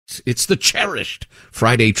It's the cherished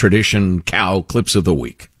Friday tradition cow clips of the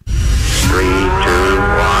week. 3, 2,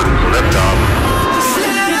 1, lift off.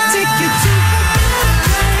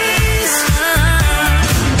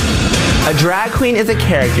 A drag queen is a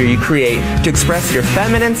character you create to express your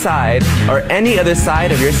feminine side or any other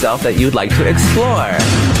side of yourself that you'd like to explore.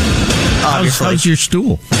 How's your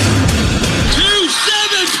stool?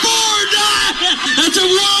 2749! That's a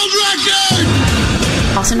world record!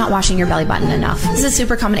 Also not washing your belly button enough. This is a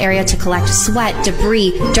super common area to collect sweat,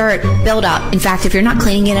 debris, dirt, buildup. In fact, if you're not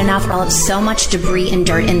cleaning it enough, you'll have so much debris and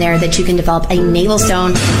dirt in there that you can develop a navel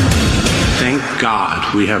stone. Thank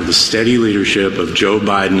God we have the steady leadership of Joe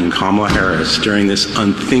Biden and Kamala Harris during this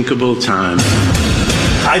unthinkable time.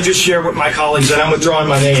 I just share with my colleagues that I'm withdrawing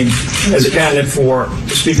my name as a candidate for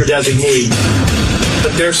the Speaker designee.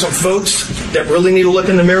 But there's some folks that really need to look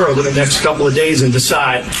in the mirror over the next couple of days and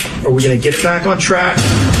decide, are we going to get back on track?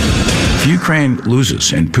 If Ukraine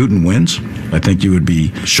loses and Putin wins, I think you would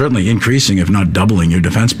be certainly increasing, if not doubling, your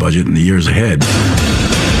defense budget in the years ahead.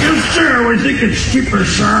 Yes, sir, we think it's cheaper,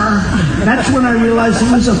 sir. That's when I realized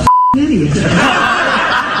he was a idiot.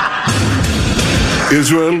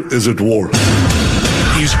 Israel is at war.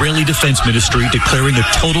 The Israeli Defense Ministry declaring a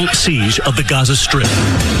total siege of the Gaza Strip.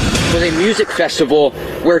 It was a music festival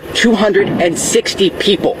where 260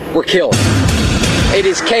 people were killed. It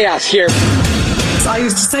is chaos here. I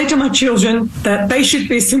used to say to my children that they should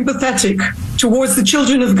be sympathetic towards the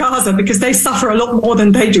children of Gaza because they suffer a lot more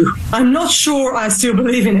than they do. I'm not sure I still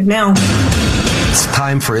believe in it now. It's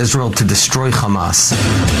time for Israel to destroy Hamas.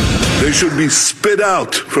 They should be spit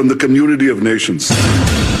out from the community of nations.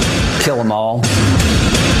 Kill them all.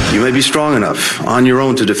 You may be strong enough on your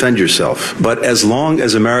own to defend yourself, but as long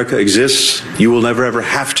as America exists, you will never ever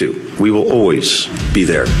have to. We will always be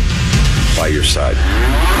there by your side.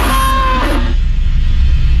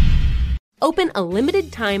 Open a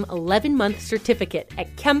limited-time 11-month certificate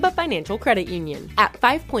at Kemba Financial Credit Union. At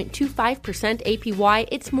 5.25% APY,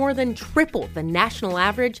 it's more than triple the national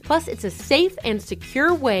average, plus it's a safe and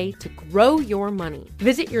secure way to grow your money.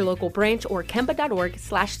 Visit your local branch or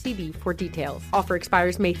kemba.org/cb for details. Offer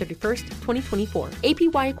expires May 31st, 2024.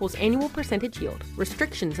 APY equals annual percentage yield.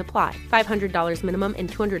 Restrictions apply. $500 minimum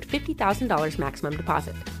and $250,000 maximum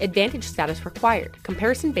deposit. Advantage status required.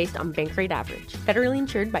 Comparison based on bank rate average. Federally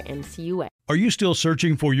insured by NCUA. Are you still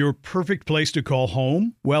searching for your perfect place to call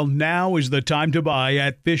home? Well, now is the time to buy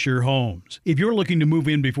at Fisher Homes. If you're looking to move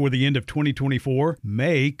in before the end of 2024,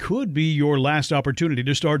 May could be your last opportunity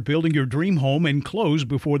to start building your dream home and close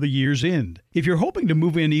before the year's end. If you're hoping to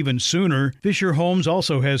move in even sooner, Fisher Homes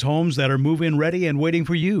also has homes that are move-in ready and waiting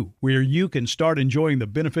for you, where you can start enjoying the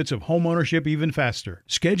benefits of homeownership even faster.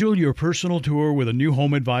 Schedule your personal tour with a new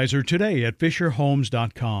home advisor today at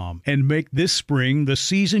FisherHomes.com and make this spring the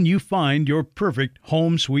season you find your perfect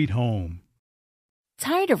home sweet home.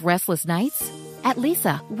 Tired of restless nights? At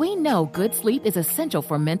Leesa, we know good sleep is essential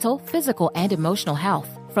for mental, physical, and emotional health.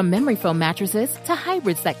 From memory foam mattresses to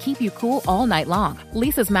hybrids that keep you cool all night long,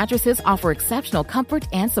 Leesa's mattresses offer exceptional comfort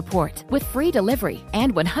and support with free delivery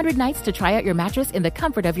and 100 nights to try out your mattress in the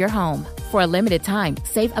comfort of your home. For a limited time,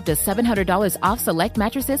 save up to $700 off select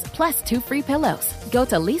mattresses plus 2 free pillows. Go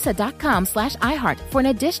to leesa.com/iHeart for an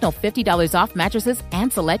additional $50 off mattresses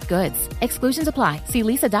and select goods. Exclusions apply. See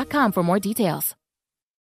leesa.com for more details.